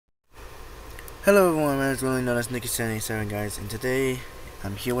Hello everyone, my name is really known as Nicky77 guys, and today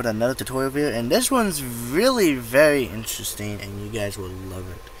I'm here with another tutorial video, and this one's really very interesting and you guys will love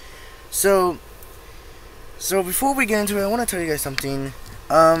it. So before we get into it, I want to tell you guys something.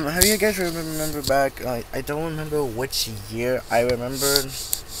 Have you guys remember back, I don't remember which year I remembered,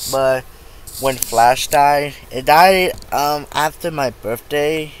 but when Flash died, it died after my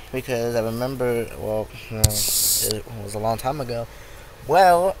birthday, because I remember, well, it was a long time ago.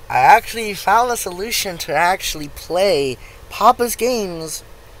 Well, I actually found a solution to actually play Papa's games,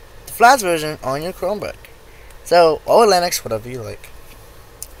 the Flash version, on your Chromebook. So, or Linux, whatever you like.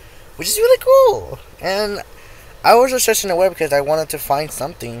 Which is really cool. And I was just searching the web because I wanted to find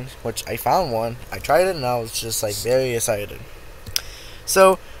something, which I found one. I tried it and I was just like very excited.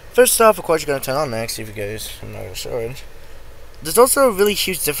 So, first off, of course, you're going to turn on Linux if you guys are not sure. There's also a really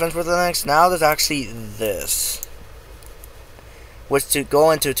huge difference with Linux. Now there's actually this. Was to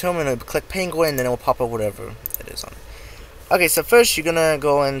go into a terminal, click Penguin, and then it will pop up whatever it is on. Okay, so first you're gonna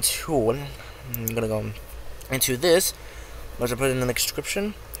go into this, which I put in the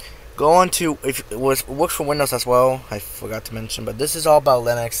description. Go on to, if it works for Windows as well, I forgot to mention, but this is all about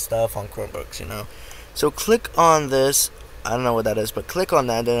Linux stuff on Chromebooks, you know. So click on this. I don't know what that is, but click on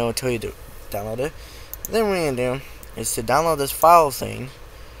that, then it will tell you to download it. Then what you're gonna do is to download this file thing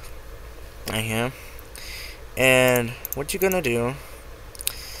right here. And what you're gonna do,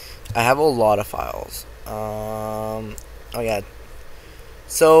 I have a lot of files. Oh yeah.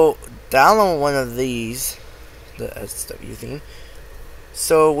 So download one of these, the SW thing.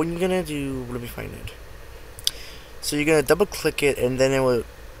 So what you're gonna do, let me find it. So you're gonna double click it, and then it will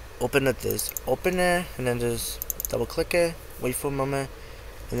open up this. Open it, and then just double click it. Wait for a moment,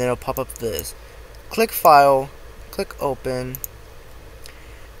 and then it'll pop up this. Click File, click Open.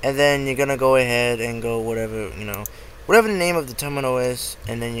 And then you're gonna go ahead and go whatever, you know, whatever the name of the terminal is,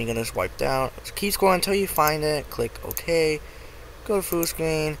 and then you're gonna swipe down. So keep scrolling until you find it. Click OK. Go to full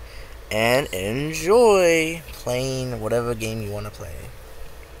screen and enjoy playing whatever game you want to play.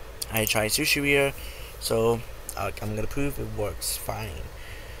 I tried Sushi Reah, so I'm gonna prove it works fine.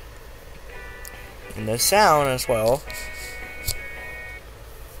 And the sound as well.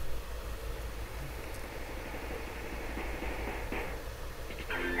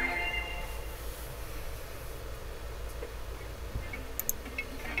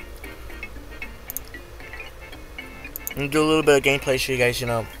 And do a little bit of gameplay so you guys, you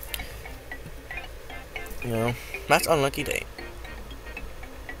know, that's unlucky day.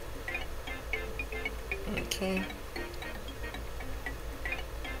 Okay.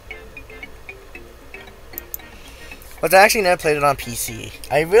 But I actually never played it on PC.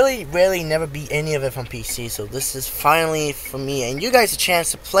 I really never beat any of it from PC, so this is finally for me and you guys a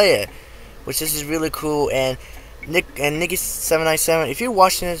chance to play it, which this is really cool. And Nicky797, if you're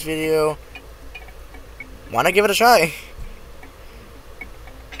watching this video, why not give it a try?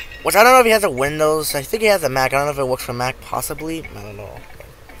 Which I don't know if he has a Windows. I think he has a Mac. I don't know if it works for Mac, possibly. I don't know.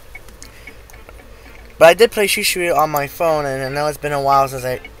 But I did play Sushi Reah on my phone, and I know it's been a while since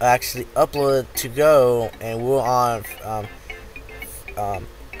I actually uploaded to go, and we were on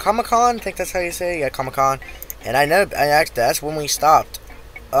Comic-Con. I think that's how you say it. Yeah, Comic-Con. And that's when we stopped.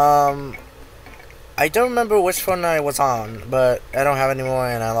 I don't remember which phone I was on, but I don't have it anymore,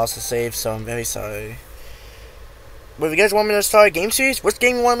 and I lost the save, so I'm very sorry. But if you guys want me to start a game series, what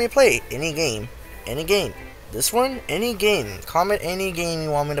game you want me to play? Any game. Any game. This one? Any game. Comment any game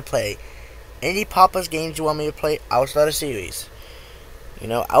you want me to play. Any Papa's games you want me to play, I'll start a series. You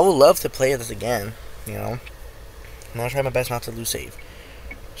know, I would love to play this again. You know. And I'll try my best not to lose save.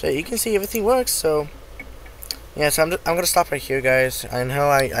 So you can see everything works, so yeah, so I'm gonna stop right here, guys. I know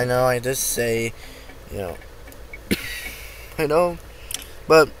I just say, you know, I know,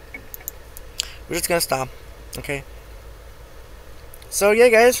 but we're just gonna stop, okay? So yeah,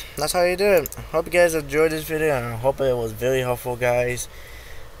 guys, that's how you do it. I hope you guys enjoyed this video, and I hope it was very helpful, guys.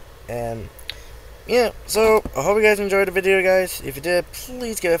 And yeah, so I hope you guys enjoyed the video, guys. If you did,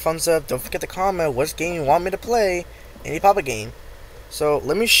 please give it a thumbs up. Don't forget to comment which game you want me to play, any Papa game. So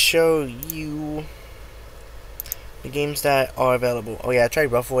let me show you the games that are available. Oh yeah, I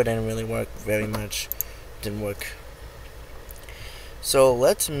tried Ruffle. It didn't really work very much. Didn't work. So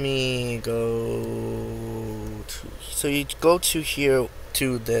let me go to, so you go to here,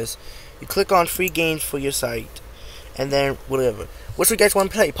 to this, you click on free games for your site, and then whatever. What do you guys want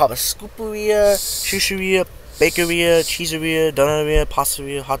to play? Papa Scooper Reah, Sushi Reah, Baker Reah, Cheese Reah, Donut Reah, Pasta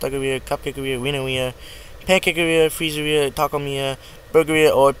Reah, Hot Dog Reah, Cupcake Reah, Wiener Reah, Pancake Reah, Freezer Reah, Taco Reah, Burger Reah,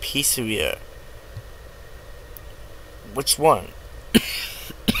 or Pizza Reah. Which one?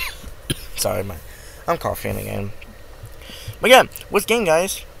 Sorry, I'm coughing again. But yeah, what's game,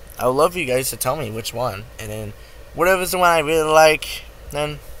 guys? I would love for you guys to tell me which one, and then whatever's the one I really like,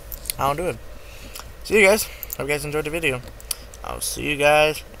 then I'll do it. See you guys. Hope you guys enjoyed the video. I'll see you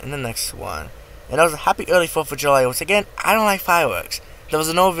guys in the next one. And that was a happy early 4th of July. Once again, I don't like fireworks. There was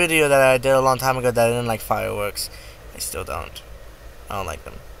an old video that I did a long time ago that I didn't like fireworks. I still don't. I don't like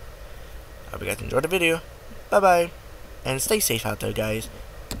them. I hope you guys enjoyed the video. Bye bye. And stay safe out there, guys.